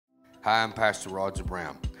Hi, I'm Pastor Roger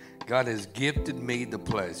Brown. God has gifted me the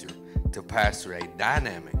pleasure to pastor a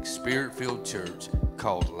dynamic, spirit-filled church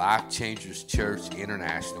called Life Changers Church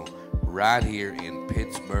International right here in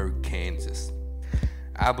Pittsburgh, Kansas.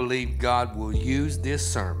 I believe God will use this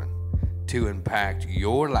sermon to impact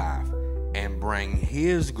your life and bring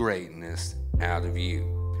His greatness out of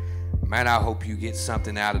you. Man, I hope you get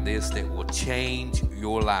something out of this that will change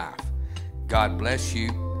your life. God bless you.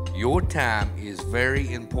 Your time is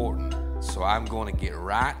very important, so I'm going to get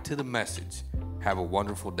right to the message. Have a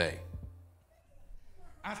wonderful day.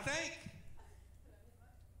 I think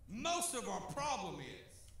most of our problem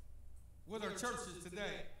is with our churches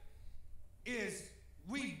today is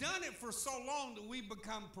we've done it for so long that we've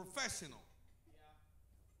become professional.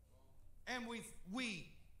 And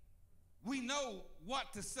we know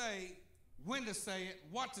what to say, when to say it,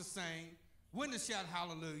 what to sing, when to shout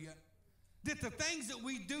hallelujah. That the things that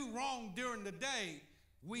we do wrong during the day,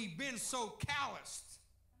 we've been so calloused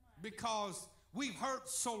because we've hurt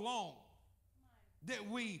so long that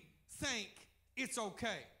we think it's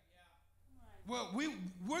okay. Well,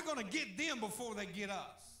 we're going to get them before they get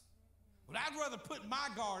us. But I'd rather put my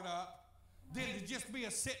guard up than to just be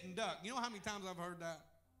a sitting duck. You know how many times I've heard that?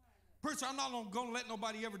 Preacher, I'm not going to let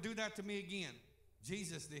nobody ever do that to me again.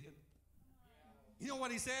 Jesus did. You know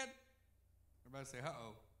what he said? Everybody say,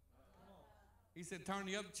 uh-oh. He said, turn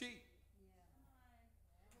the other cheek.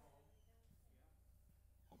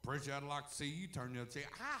 Well, preacher, I'd like to see you turn the other cheek.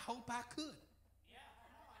 I hope I could.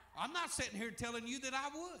 I'm not sitting here telling you that I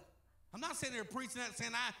would. I'm not sitting here preaching that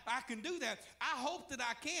saying I can do that. I hope that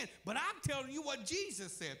I can. But I'm telling you what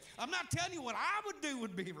Jesus said. I'm not telling you what I would do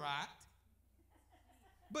would be right.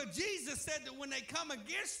 But Jesus said that when they come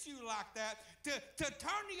against you like that, to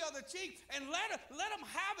turn the other cheek and let them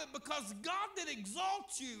have it, because God that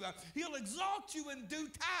exalts you, He'll exalt you in due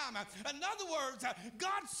time. In other words,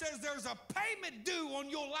 God says there's a payment due on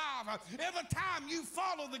your life every time you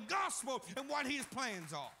follow the gospel and what His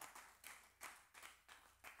plans are.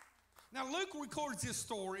 Now, Luke records this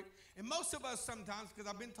story, and most of us sometimes, because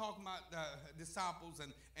I've been talking about disciples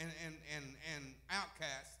and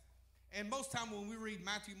outcasts, and most time when we read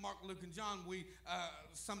Matthew, Mark, Luke, and John, we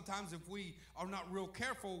sometimes, if we are not real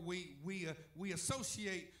careful, we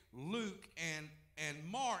associate Luke and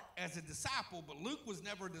Mark as a disciple, but Luke was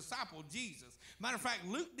never a disciple of Jesus. Matter of fact,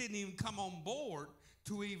 Luke didn't even come on board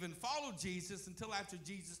to even follow Jesus until after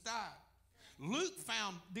Jesus died. Luke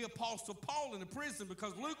found the Apostle Paul in the prison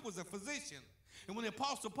because Luke was a physician. And when the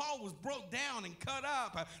Apostle Paul was broke down and cut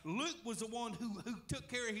up, Luke was the one who took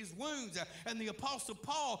care of his wounds. And the Apostle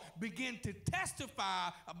Paul began to testify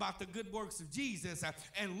about the good works of Jesus.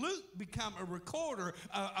 And Luke became a recorder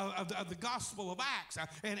of the Gospel of Acts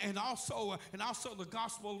and also the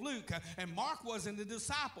Gospel of Luke. And Mark wasn't a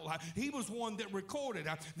disciple. He was one that recorded.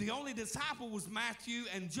 The only disciple was Matthew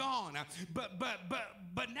and John. But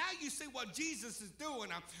now you see what Jesus is doing.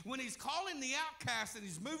 When He's calling the outcasts and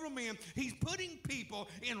He's moving them in, He's putting people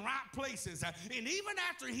in right places. And even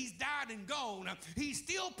after He's died and gone, He's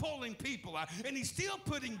still pulling people and He's still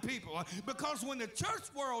putting people, because when the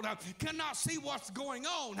church world cannot see what's going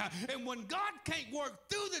on, and when God can't work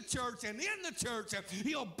through the church and in the church,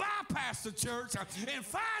 He'll bypass the church and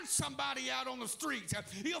find somebody out on the streets.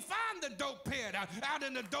 He'll find the dope head out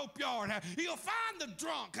in the dope yard. He'll find the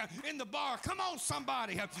drunk in the bar. Come on,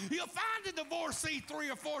 somebody. He'll find the divorcee 3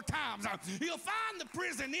 or 4 times. He'll find the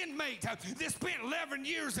prison inmate that spent 11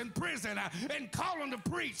 years in prison and calling to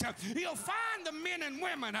preach. He'll find the men and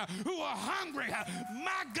women who are hungry,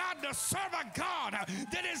 my God, to serve a God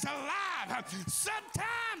that is alive.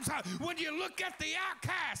 Sometimes when you look at the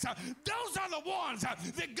outcasts, those are the ones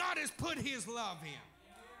that God has put His love in.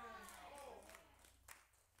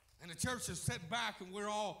 And the church is set back, and we're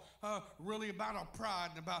all really about our pride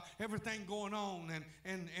and about everything going on.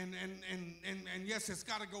 And yes, it's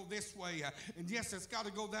got to go this way. And yes, it's got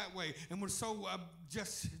to go that way. And we're so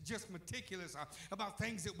just meticulous about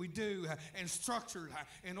things that we do and structured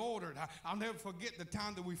and ordered. I'll never forget the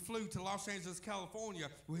time that we flew to Los Angeles, California.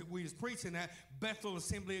 We was preaching at Bethel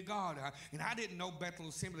Assembly of God. And I didn't know Bethel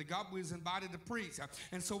Assembly of God. We was invited to preach.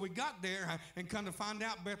 And so we got there and come to find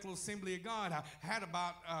out Bethel Assembly of God had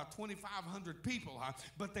about 2,500 people,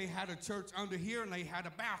 but they had a church under here and they had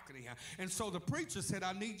a balcony. And so the preacher said,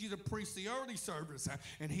 I need you to preach the early service.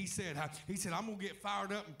 And he said, I'm going to get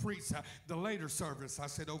fired up and preach the later service. I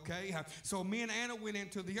said, okay. So me and Anna went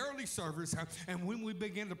into the early service, and when we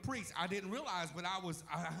began to preach, I didn't realize, but I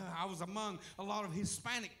was among a lot of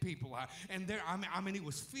Hispanic people. And there, I mean, it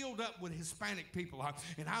was filled up with Hispanic people.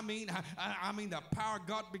 And I mean, the power of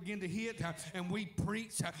God began to hit, and we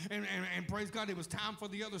preached, and praise God, it was time for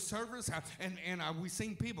the other service, and we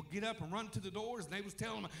seen people get up and run to the doors, and they was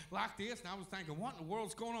telling them like this, and I was thinking, what in the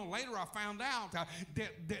world's going on? Later, I found out that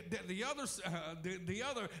the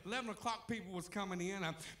other 11 o'clock people was coming in,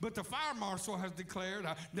 but the fire marshal has declared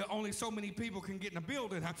that only so many people can get in the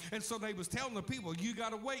building, and so they was telling the people, you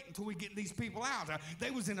got to wait until we get these people out.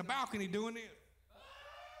 They was in the balcony doing this.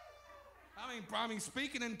 I mean,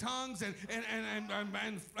 speaking in tongues and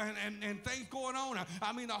things going on.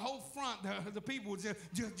 I mean, the whole front, the people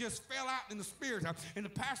just fell out in the spirit. And the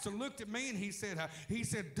pastor looked at me and he said,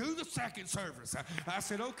 do the second service. I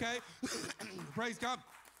said, okay. Praise God.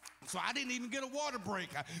 So I didn't even get a water break.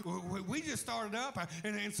 We just started up,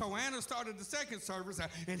 and so Anna started the second service,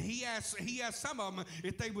 and he asked some of them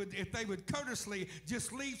if they would courteously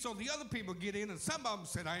just leave so the other people get in, and some of them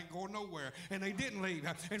said, I ain't going nowhere, and they didn't leave.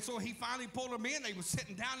 And so he finally pulled them in. They were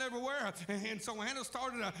sitting down everywhere, and so Anna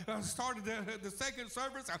started the second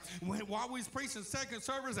service. While we was preaching second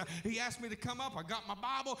service, he asked me to come up. I got my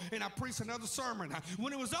Bible, and I preached another sermon.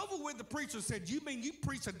 When it was over with, the preacher said, you mean you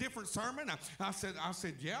preach a different sermon? I said,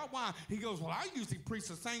 yeah. Why? He goes, well, I usually preach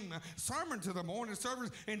the same sermon to the morning service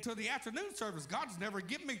and to the afternoon service. God's never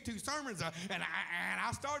given me two sermons. And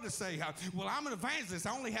I started to say, well, I'm an evangelist.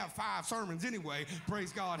 I only have 5 sermons anyway.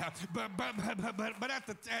 Praise God. But at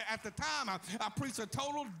the time, I preached a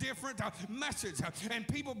total different message, and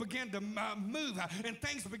people began to move, and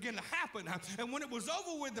things began to happen. And when it was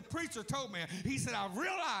over with, the preacher told me, he said, I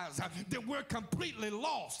realized that we're completely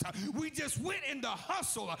lost. We just went in the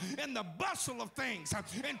hustle and the bustle of things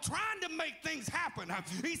and trying to make things happen.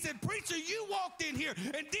 He said, preacher, you walked in here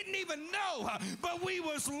and didn't even know, but we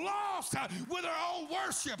was lost with our own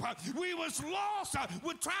worship. We was lost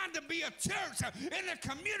with trying to be a church in the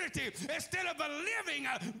community instead of a living,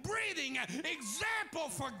 breathing example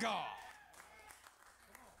for God.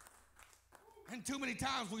 And too many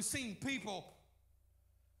times we've seen people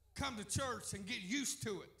come to church and get used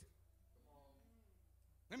to it.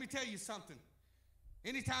 Let me tell you something.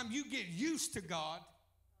 Anytime you get used to God,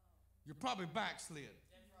 you're probably backslid.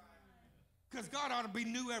 Because God ought to be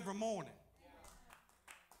new every morning.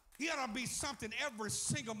 He ought to be something every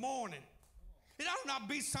single morning. It ought not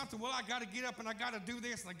be something, well, I got to get up and I got to do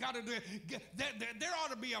this and I got to do it. There ought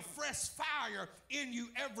to be a fresh fire in you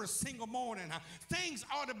every single morning. Things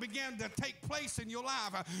ought to begin to take place in your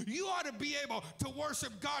life. You ought to be able to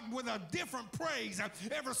worship God with a different praise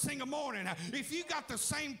every single morning. If you got the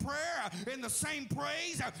same prayer and the same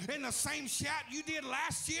praise and the same shout you did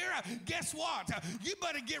last year, guess what? You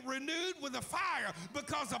better get renewed with a fire,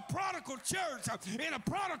 because a prodigal church in a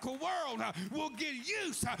prodigal world will get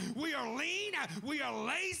used. We are lean. We are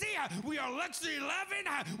lazy. We are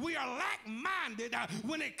luxury-loving. We are lack-minded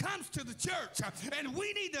when it comes to the church. And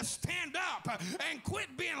we need to stand up and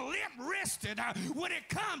quit being limp-wristed when it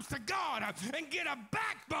comes to God, and get a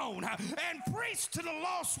backbone and preach to the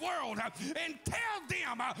lost world and tell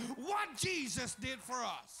them what Jesus did for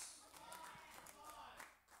us.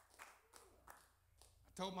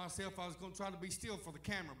 I told myself I was going to try to be still for the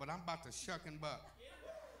camera, but I'm about to shuck and buck.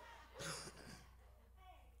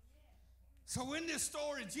 So in this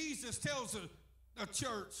story, Jesus tells a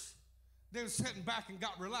church, they were sitting back and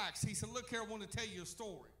got relaxed. He said, look here, I want to tell you a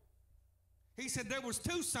story. He said there was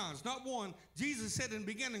 2 sons, not one. Jesus said in the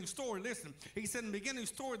beginning of the story, listen, he said in the beginning of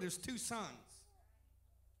the story, there's 2 sons.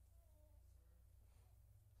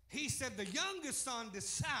 He said the youngest son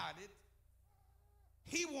decided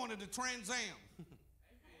he wanted to Trans Am.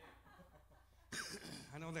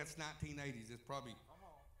 I know that's 1980s. It's probably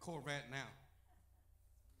Corvette now.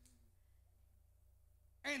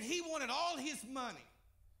 And he wanted all his money.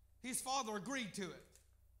 His father agreed to it.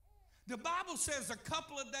 The Bible says a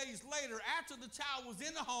couple of days later, after the child was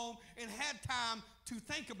in the home and had time to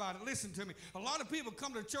think about it. Listen to me. A lot of people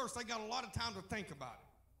come to church, they got a lot of time to think about it.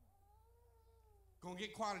 Gonna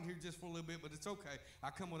get quiet in here just for a little bit, but it's okay.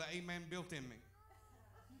 I come with an amen built in me.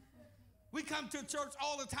 We come to church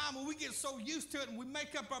all the time and we get so used to it and we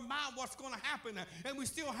make up our mind what's going to happen, and we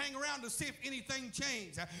still hang around to see if anything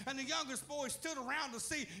changed. And the youngest boy stood around to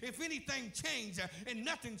see if anything changed, and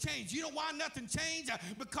nothing changed. You know why nothing changed?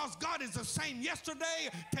 Because God is the same yesterday,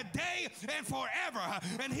 today, and forever.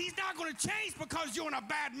 And he's not going to change because you're in a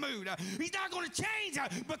bad mood. He's not going to change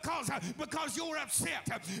because you're upset.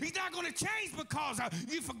 He's not going to change because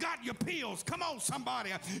you forgot your pills. Come on,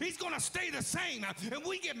 somebody. He's going to stay the same. And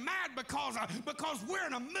we get mad because we're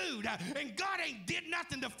in a mood, and God ain't did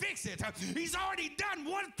nothing to fix it. He's already done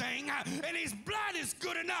one thing, and his blood is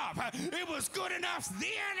good enough. It was good enough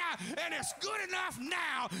then, and it's good enough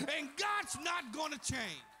now, and God's not going to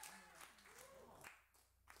change.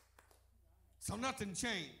 So nothing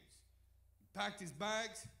changed. He packed his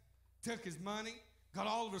bags, took his money, Got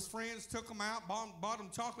all of his friends, took them out, bought them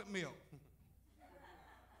chocolate milk.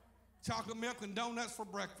 Chocolate milk and donuts for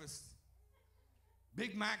breakfast.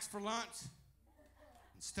 Big Macs for lunch.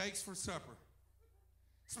 And steaks for supper.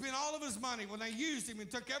 Spent all of his money. When they used him and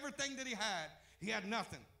took everything that he had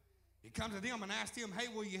nothing. He come to them and asked him, hey,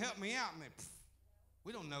 will you help me out? And they,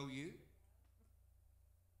 we don't know you.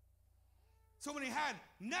 So when he had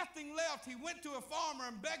nothing left, he went to a farmer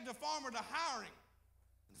and begged the farmer to hire him.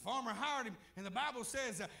 And the farmer hired him, and the Bible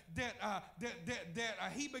says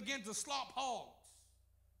that he began to slop hogs.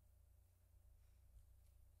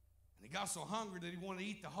 And he got so hungry that he wanted to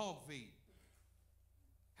eat the hog feed.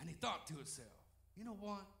 And he thought to himself, you know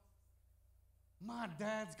what? My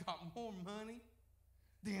dad's got more money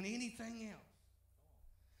than anything else.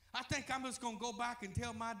 I think I'm just going to go back and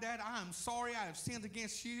tell my dad, I am sorry, I have sinned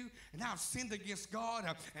against you, and I've sinned against God,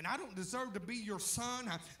 and I don't deserve to be your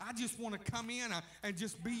son. I just want to come in and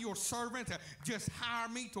just be your servant. Just hire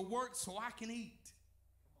me to work so I can eat.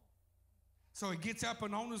 So he gets up,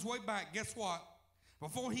 and on his way back, guess what?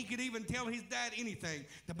 Before he could even tell his dad anything,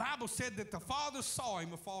 the Bible said that the father saw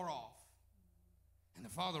him afar off. And the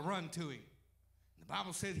father run to him. And the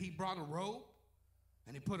Bible said he brought a robe,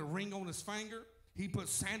 and he put a ring on his finger. He put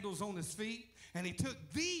sandals on his feet, and he took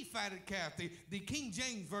the fatted calf. The King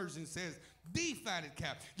James Version says the fatted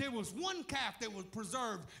calf. There was one calf that was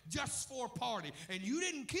preserved just for a party, and you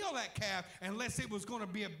didn't kill that calf unless it was going to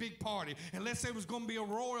be a big party, unless there was going to be a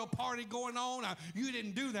royal party going on. You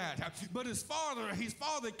didn't do that. But his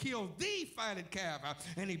father killed the fatted calf,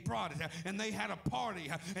 and he brought it, and they had a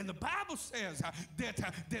party. And the Bible says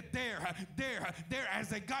that there, as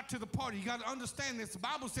they got to the party, you got to understand this. The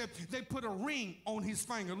Bible said they put a ring on his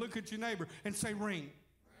finger. Look at your neighbor and say ring. Ring.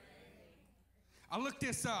 I looked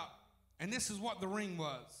this up, and this is what the ring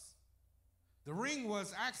was. The ring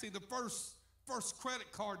was actually the first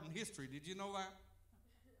credit card in history. Did you know that?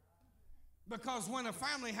 Because when a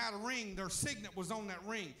family had a ring, their signet was on that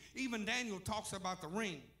ring. Even Daniel talks about the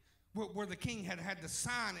ring, where the king had to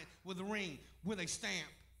sign it with a ring, with a stamp.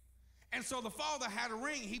 And so the father had a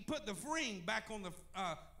ring. He put the ring back on the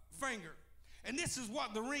finger. And this is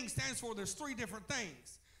what the ring stands for. There's three different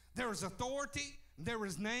things. There is authority, there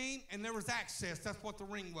is name, and there is access. That's what the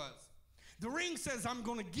ring was. The ring says, I'm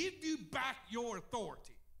going to give you back your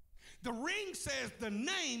authority. The ring says the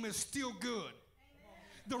name is still good.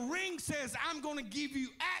 Amen. The ring says, I'm going to give you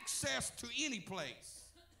access to any place.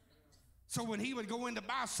 So when he would go in to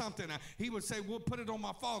buy something, he would say, we'll put it on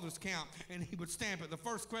my father's account, and he would stamp it. The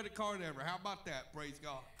first credit card ever. How about that? Praise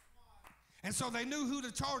God. And so they knew who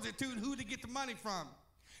to charge it to and who to get the money from.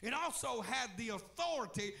 It also had the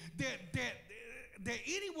authority that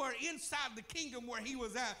anywhere inside the kingdom where he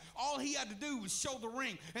was at, all he had to do was show the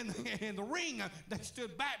ring. And the ring, they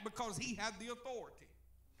stood back because he had the authority.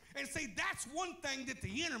 And see, that's one thing that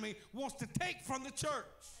the enemy wants to take from the church.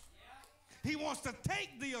 He wants to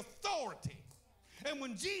take the authority. And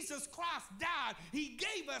when Jesus Christ died, he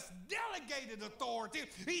gave us delegated authority.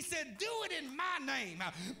 He said, do it in my name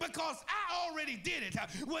because I already did it.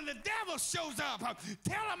 When the devil shows up,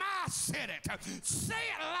 tell him I said it. Say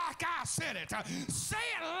it like I said it. Say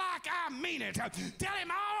it like I mean it. Tell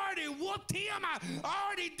him I already whooped him. I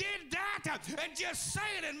already did that. And just say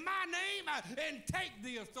it in my name and take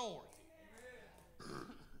the authority.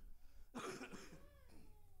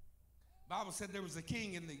 Bible said there was a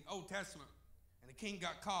king in the Old Testament. And the king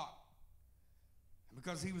got caught. And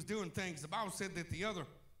because he was doing things, the Bible said that the other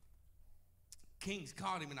kings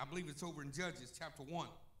caught him, and I believe it's over in Judges chapter 1. And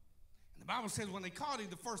the Bible says when they caught him,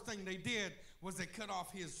 the first thing they did was they cut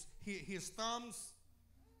off his thumbs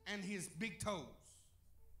and his big toes.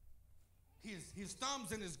 His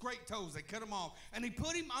thumbs and his great toes, they cut them off. And he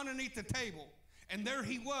put him underneath the table. And there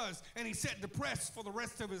he was, and he sat depressed for the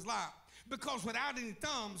rest of his life. Because without any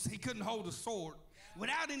thumbs, he couldn't hold a sword.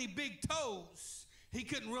 Without any big toes, he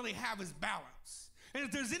couldn't really have his balance. And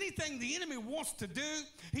if there's anything the enemy wants to do,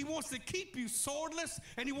 he wants to keep you swordless,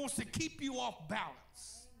 and he wants to keep you off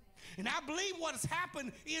balance. And I believe what has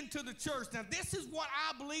happened into the church. Now, this is what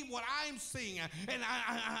I believe, what I am seeing. And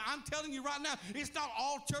I'm telling you right now, it's not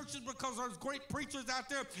all churches because there's great preachers out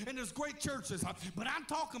there and there's great churches. But I'm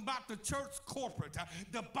talking about the church corporate,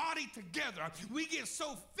 the body together. We get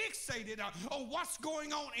so fixated on what's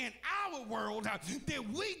going on in our world that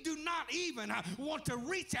we do not even want to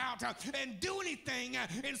reach out and do anything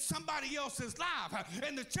in somebody else's life.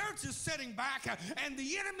 And the church is sitting back and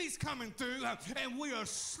the enemy's coming through and we are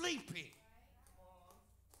sleeping.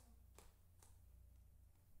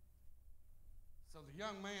 So the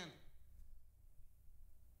young man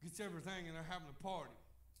gets everything and they're having a party.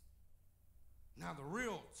 Now the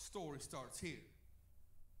real story starts here.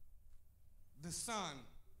 the son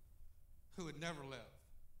who had never left.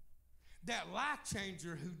 That life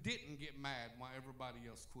changer who didn't get mad while everybody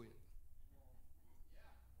else quit.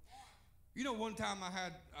 You know, one time I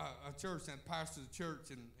had a church and pastored a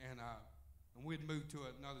church, and we'd moved to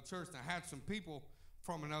another church, and I had some people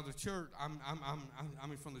from another church,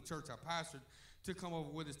 from the church I pastored, to come over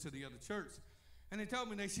with us to the other church. And they told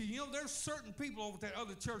me, they said, you know, there's certain people over at that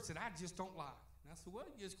other church that I just don't like. And I said, well,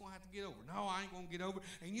 you're just going to have to get over. No, I ain't going to get over.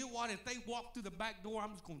 And you know what? If they walk through the back door,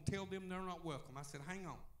 I'm just going to tell them they're not welcome. I said, hang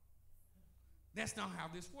on. That's not how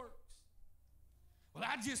this works. Well,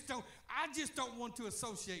 I just don't want to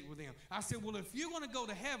associate with them. I said, well, if you're going to go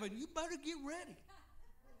to heaven, you better get ready.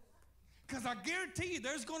 Because I guarantee you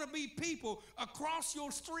there's going to be people across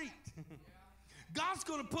your street. God's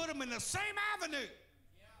going to put them in the same avenue.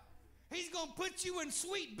 He's going to put you in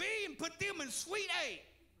suite B and put them in suite A.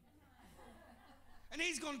 And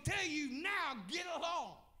he's going to tell you, now get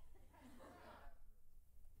along.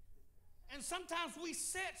 And sometimes we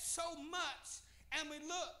sit so much and we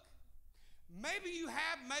look. Maybe you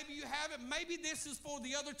have, maybe you haven't. Maybe this is for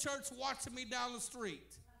the other church watching me down the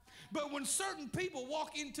street. But when certain people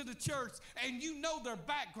walk into the church and you know their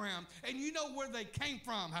background and you know where they came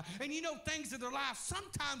from and you know things in their life,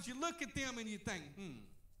 sometimes you look at them and you think,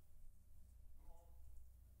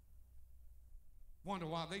 wonder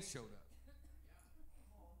why they showed up.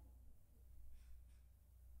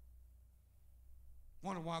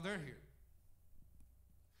 Wonder why they're here.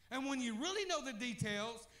 And when you really know the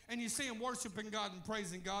details and you see them worshiping God and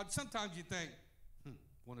praising God, sometimes you think,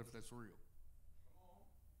 wonder if that's real.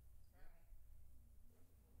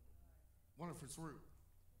 Wonder if it's real.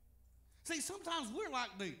 See, sometimes we're like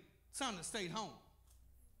the son that stayed home.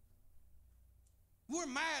 We're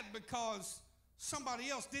mad because somebody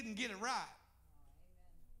else didn't get it right.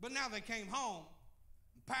 But now they came home,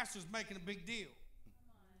 and pastor's making a big deal.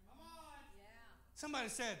 Come on. Yeah. Somebody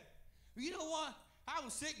said, well, you know what? I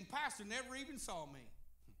was sick and pastor never even saw me.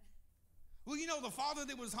 Well, you know, the father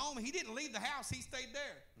that was home, he didn't leave the house. He stayed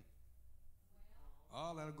there.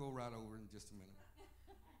 Oh, that'll go right over in just a minute.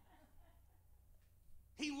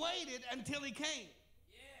 He waited until he came.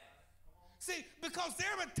 See, because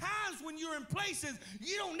there are times when you're in places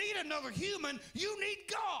you don't need another human, you need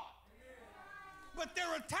God. But there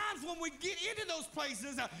are times when we get into those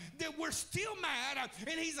places that we're still mad,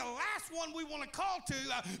 and he's the last one we want to call to.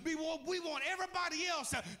 We want everybody else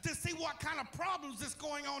to see what kind of problems is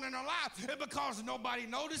going on in our life. And because nobody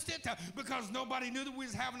noticed it, because nobody knew that we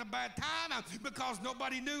was having a bad time, because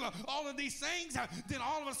nobody knew all of these things, then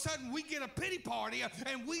all of a sudden we get a pity party,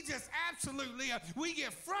 and we just absolutely, we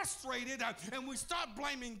get frustrated, and we start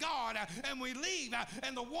blaming God, and we leave.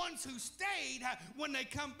 And the ones who stayed, when they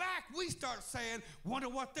come back, we start saying, wonder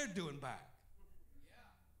what they're doing back.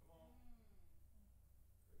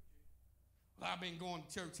 Well, I've been going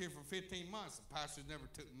to church here for 15 months. The pastor's never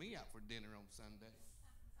took me out for dinner on Sunday.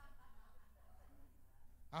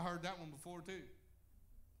 I heard that one before too.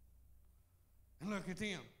 And look at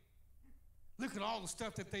them. Look at all the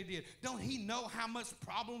stuff that they did. Don't he know how much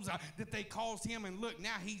problems that they caused him? And look,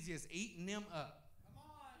 now he's just eating them up.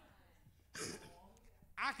 Come on.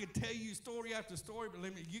 I could tell you story after story, but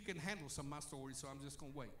you can handle some of my stories, so I'm just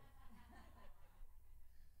going to wait.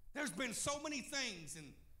 There's been so many things,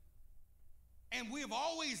 and we have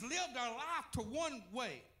always lived our life to one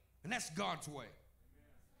way, and that's God's way.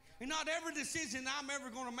 And not every decision I'm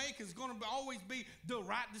ever going to make is going to always be the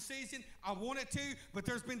right decision. I want it to, but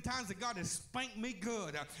there's been times that God has spanked me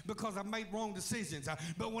good because I made wrong decisions.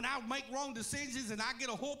 But when I make wrong decisions and I get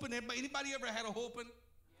a whooping, anybody ever had a whooping?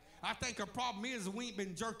 I think our problem is we ain't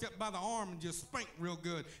been jerked up by the arm and just spanked real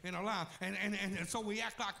good in our life. And so we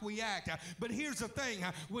act like we act. But here's the thing.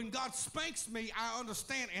 When God spanks me, I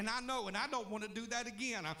understand and I know, and I don't want to do that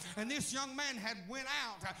again. And this young man had went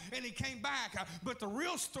out and he came back. But the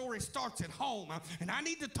real story starts at home. And I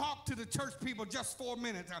need to talk to the church people just for a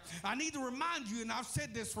minute. I need to remind you, and I've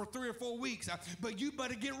said this for 3 or 4 weeks, but you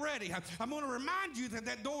better get ready. I'm going to remind you that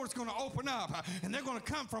that door is going to open up. And they're going to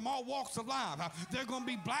come from all walks of life. They're going to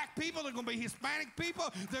be black people, they're going to be Hispanic people,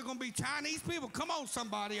 they're going to be Chinese people. Come on,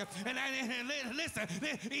 somebody. And listen,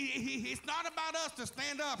 it's not about us to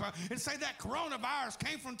stand up and say that coronavirus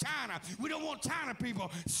came from China. We don't want China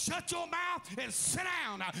people. Shut your mouth and sit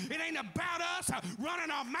down. It ain't about us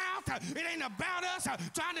running our mouth. It ain't about us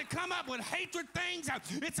trying to come up with hatred things.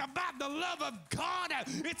 It's about the love of God.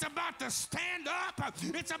 It's about to stand up.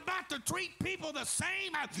 It's about to treat people the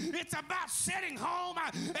same. It's about sitting home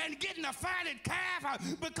and getting a fatted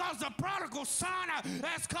calf because the prodigal son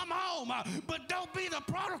has come home. But don't be the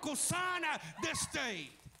prodigal son that stayed.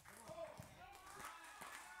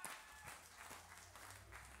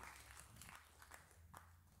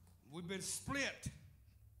 We've been split.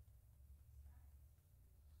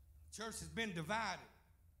 Church has been divided.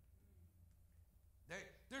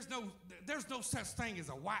 There's no such thing as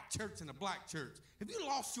a white church and a black church. Have you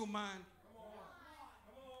lost your mind?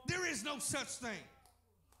 There is no such thing.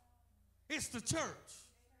 It's the church.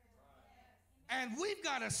 And we've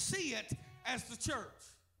got to see it as the church.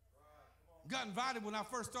 Got invited when I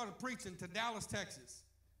first started preaching to Dallas, Texas.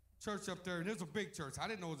 Church up there, and it was a big church. I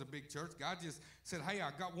didn't know it was a big church. God just said, hey,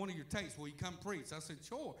 I got one of your tapes. Will you come preach? I said,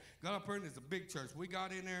 sure. Got up there, and it's a big church. We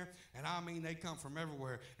got in there, and I mean, they come from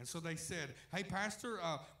everywhere. And so they said, hey, pastor,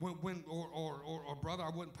 or brother, I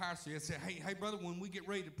wasn't pastor yet. Said, hey, brother, when we get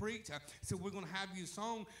ready to preach, I said, we're going to have you a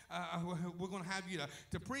song. We're going to have you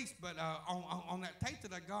to preach. But on that tape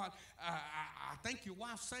that I got, I think your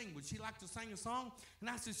wife sang. Would she like to sing a song? And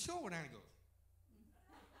I said, sure. And Annie goes,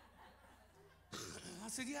 I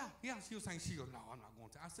said, yeah. She was saying, she goes, no, I'm not going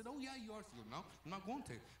to. I said, oh, yeah, you are. She goes, no, I'm not going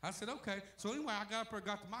to. I said, okay. So anyway, I got up there,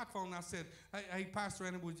 got the microphone, and I said, hey Pastor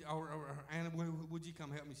Anna, Anna, would you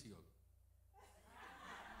come help me? She goes.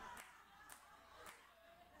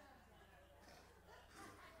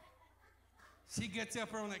 She gets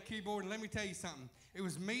up there on that keyboard, and let me tell you something. It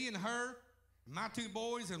was me and her, my two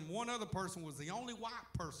boys, and one other person was the only white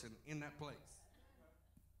person in that place.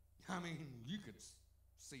 I mean, you could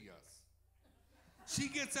see us. She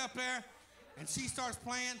gets up there, and she starts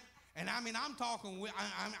playing, and I'm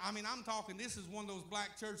talking, this is one of those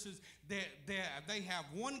black churches that they have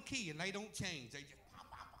one key, and they don't change. They just,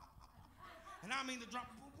 and I mean, the drop,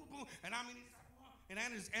 boom, boom, boom, and I mean, and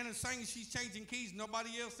Anna's singing, she's changing keys,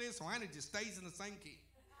 nobody else is, so Anna just stays in the same key.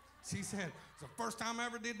 She said, it's the first time I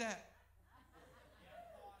ever did that.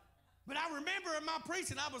 But I remember in my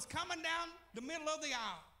preaching, I was coming down the middle of the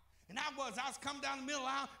aisle. And I was coming down the middle of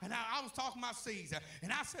the aisle, and I was talking about seeds. And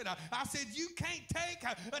I said, you can't take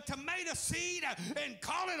a tomato seed and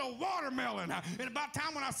call it a watermelon. And about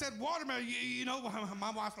time when I said watermelon, you know,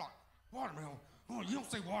 my wife's like, watermelon? Oh, you don't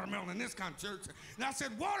say watermelon in this kind of church. And I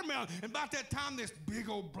said, watermelon. And about that time, this big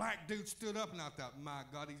old black dude stood up, and I thought, my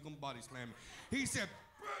God, he's going to body slam me. He said,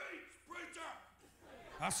 preach, preacher.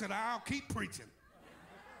 I said, I'll keep preaching.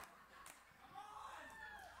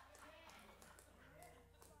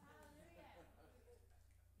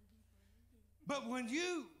 But when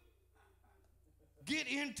you get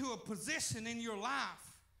into a position in your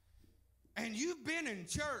life and you've been in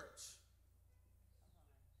church,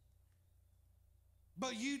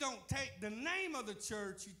 but you don't take the name of the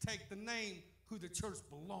church, you take the name who the church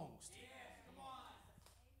belongs to.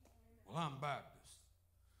 Well, I'm Baptist.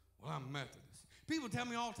 Well, I'm Methodist. People tell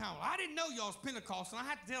me all the time, well, I didn't know y'all was Pentecostal. And I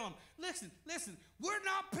have to tell them, listen, we're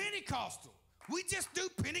not Pentecostal. We just do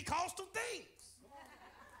Pentecostal things.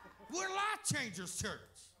 We're Life Changers Church.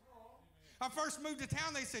 I first moved to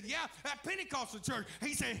town, they said, yeah, that Pentecostal church.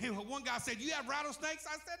 He said, one guy said, you have rattlesnakes?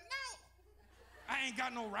 I said, no. I ain't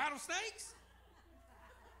got no rattlesnakes.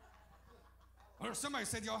 Or somebody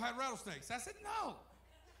said, y'all had rattlesnakes. I said, no.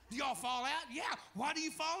 Do y'all fall out? Yeah. Why do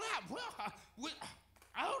you fall out? Well,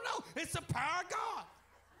 I don't know. It's the power of God.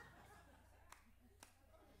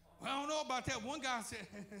 Well, I don't know about that. One guy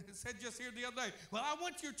said just here the other day, well, I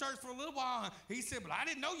went to your church for a little while. He said, but I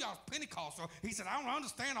didn't know y'all was Pentecostal. He said, I don't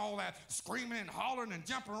understand all that screaming and hollering and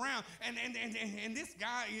jumping around. And this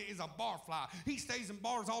guy is a bar fly. He stays in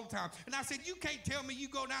bars all the time. And I said, you can't tell me you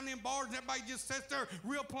go down in bars and everybody just sits there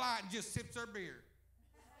real polite and just sips their beer.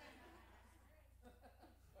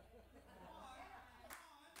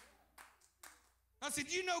 I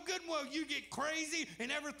said, you know good and well you get crazy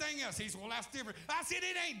and everything else. He said, well, that's different. I said,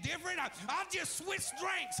 it ain't different. I just switch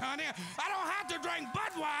drinks, honey. I don't have to drink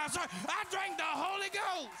Budweiser. I drink the Holy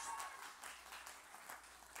Ghost.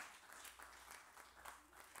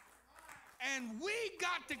 And we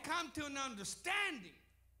got to come to an understanding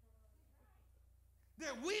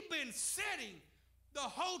that we've been sitting the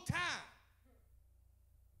whole time.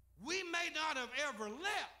 We may not have ever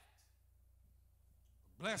left.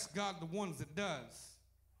 Bless God, the ones that does.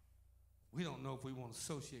 We don't know if we want to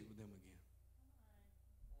associate with them again.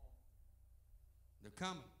 They're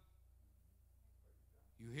coming.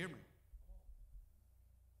 You hear me?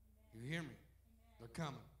 You hear me? They're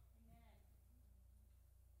coming.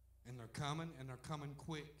 And they're coming, and they're coming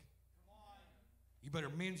quick. You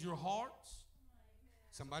better mend your hearts.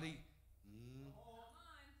 Somebody,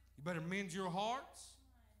 you better mend your hearts.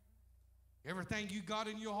 Everything you got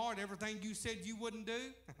in your heart, everything you said you wouldn't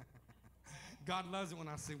do. God loves it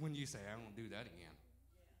when you say, I won't do that again.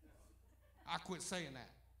 I quit saying that.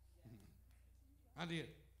 I did.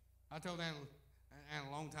 I told Anna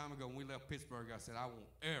a long time ago when we left Pittsburgh, I said, I won't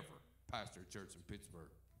ever pastor a church in Pittsburgh.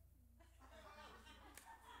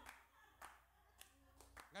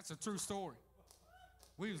 That's a true story.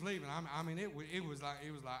 We was leaving. I mean, it was like,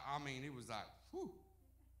 whew.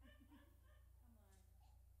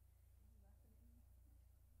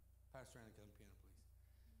 Pastor Anna, come piano,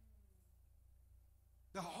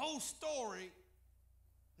 please. The whole story,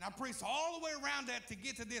 and I preached all the way around that to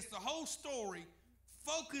get to this, the whole story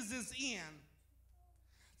focuses in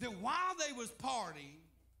that while they was partying,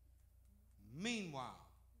 meanwhile,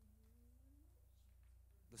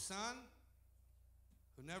 the son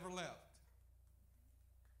who never left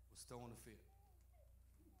was throwing a fit.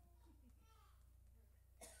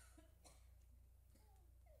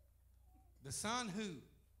 The son who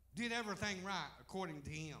did everything right according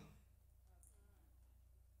to him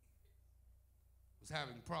was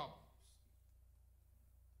having problems.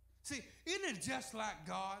 See, isn't it just like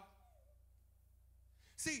God?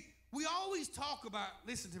 See, we always talk about,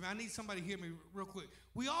 listen to me, I need somebody to hear me real quick.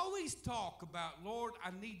 We always talk about, Lord,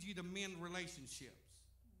 I need you to mend relationships.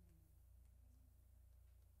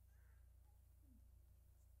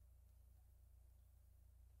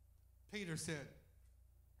 Peter said,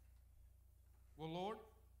 well, Lord,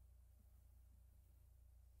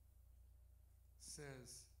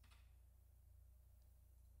 says,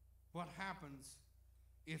 what happens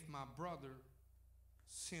if my brother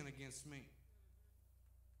sin against me?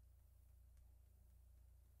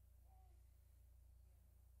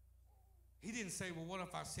 He didn't say, well, what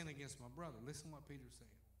if I sin against my brother? Listen what Peter's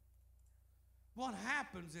saying. What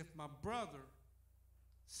happens if my brother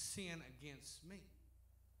sin against me?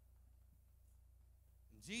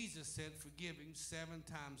 And Jesus said, forgive him 7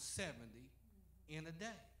 times 70 in a day.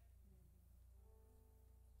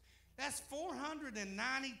 That's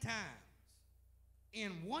 490 times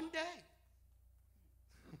in one day.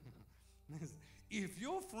 If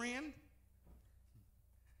your friend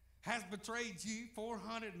has betrayed you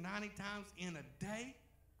 490 times in a day,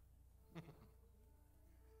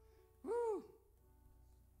 woo,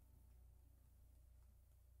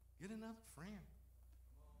 get another friend.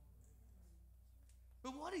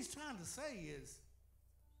 But what he's trying to say is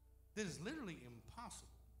that it's literally impossible.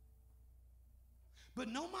 But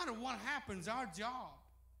no matter what happens, our job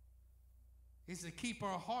is to keep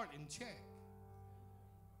our heart in check.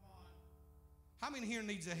 How many here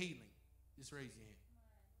needs a healing? Just raise your hand.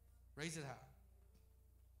 Raise it high.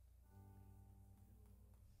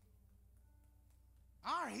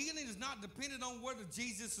 Our healing is not dependent on whether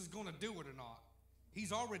Jesus is going to do it or not.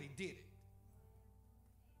 He's already did it.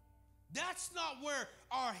 That's not where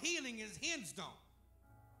our healing is hinged on.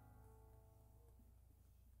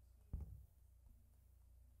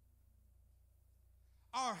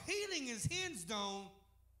 Our healing is hinged on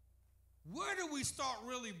where do we start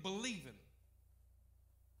really believing?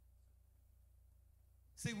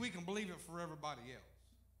 See, we can believe it for everybody else.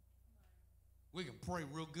 We can pray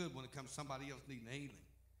real good when it comes to somebody else needing a healing.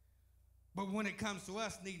 But when it comes to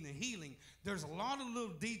us needing a healing, there's a lot of little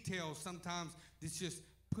details sometimes that's just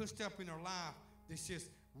pushed up in our life, that's just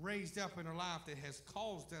raised up in our life that has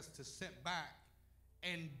caused us to sit back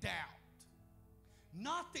and doubt.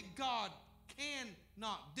 Not that God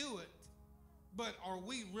cannot do it, but are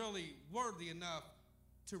we really worthy enough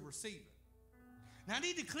to receive it? Now, I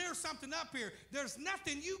need to clear something up here. There's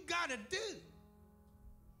nothing you got to do.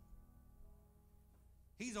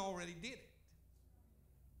 He's already did it.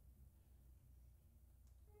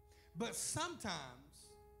 But sometimes,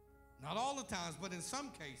 not all the times, but in some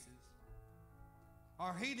cases,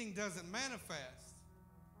 our healing doesn't manifest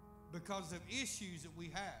because of issues that we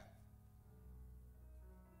have.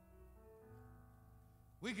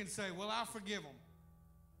 We can say, well, I'll forgive them,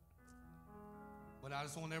 but I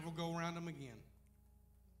just won't ever go around them again.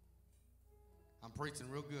 I'm preaching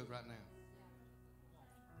real good right now.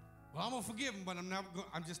 Well, I'm going to forgive them, but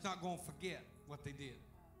I'm just not going to forget what they did.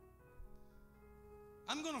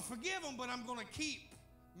 I'm going to forgive them, but I'm going to keep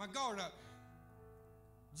my guard up.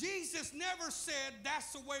 Jesus never said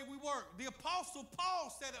that's the way we work. The Apostle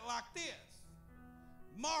Paul said it like this.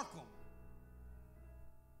 Mark them.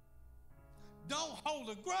 Don't hold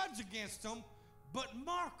a grudge against them, but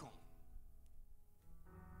mark them.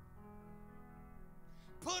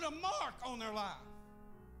 Put a mark on their life.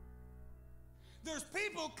 There's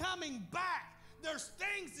people coming back. There's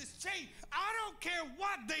things that's changed. I don't care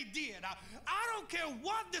what they did. I don't care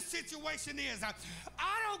what the situation is. I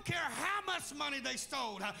don't care how much money they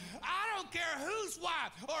stole. I don't care whose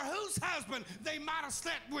wife or whose husband they might have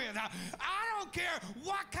slept with. I don't care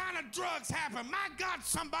what kind of drugs happen. My God,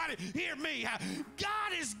 somebody hear me.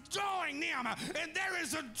 God is drawing them, and there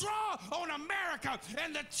is a draw on America,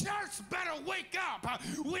 and the church better wake up.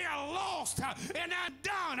 We are lost and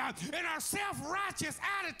undone in our self-righteous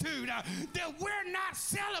attitude that we're not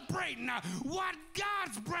celebrating what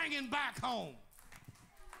God's bringing back home.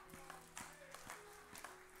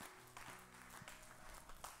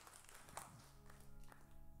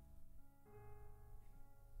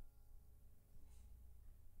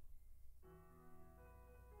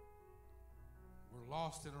 We're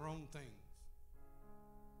lost in our own things.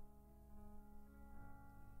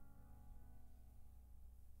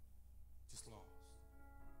 Just lost.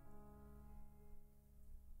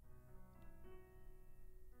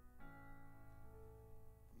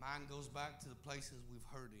 Our mind goes back to the places we've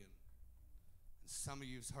hurt in. And some of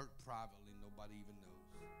you've hurt privately, nobody even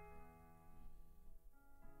knows.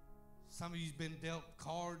 Some of you've been dealt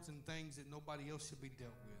cards and things that nobody else should be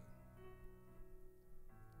dealt with.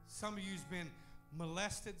 Some of you've been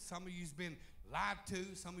molested. Some of you've been lied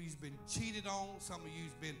to. Some of you've been cheated on. Some of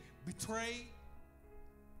you've been betrayed.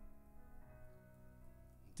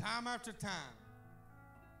 And time after time,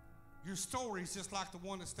 your story is just like the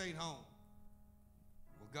one that stayed home.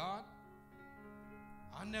 Well, God,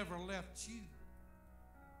 I never left you.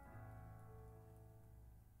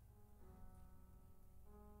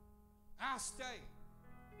 I stayed.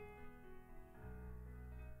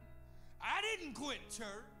 I didn't quit church.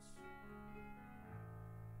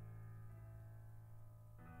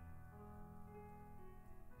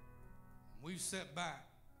 We've sat back.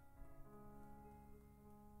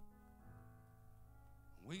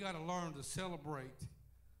 We got to learn to celebrate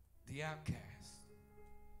the outcast.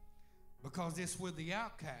 Because it's with the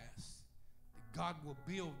outcast that God will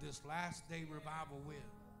build this last day revival with.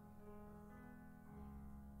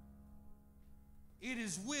 It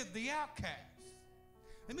is with the outcast.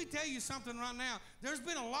 Let me tell you something right now. There's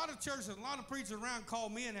been a lot of churches, a lot of preachers around call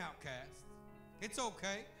me an outcast. It's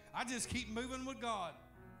okay. I just keep moving with God.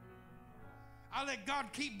 I let God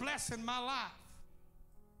keep blessing my life.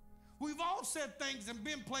 We've all said things and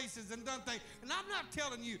been places and done things. And I'm not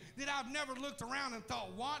telling you that I've never looked around and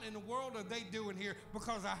thought, what in the world are they doing here?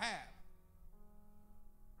 Because I have.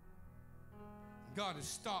 God has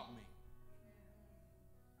stopped me.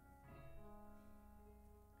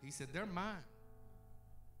 He said, they're mine.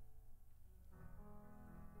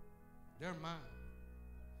 They're mine.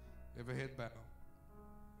 Every head bow.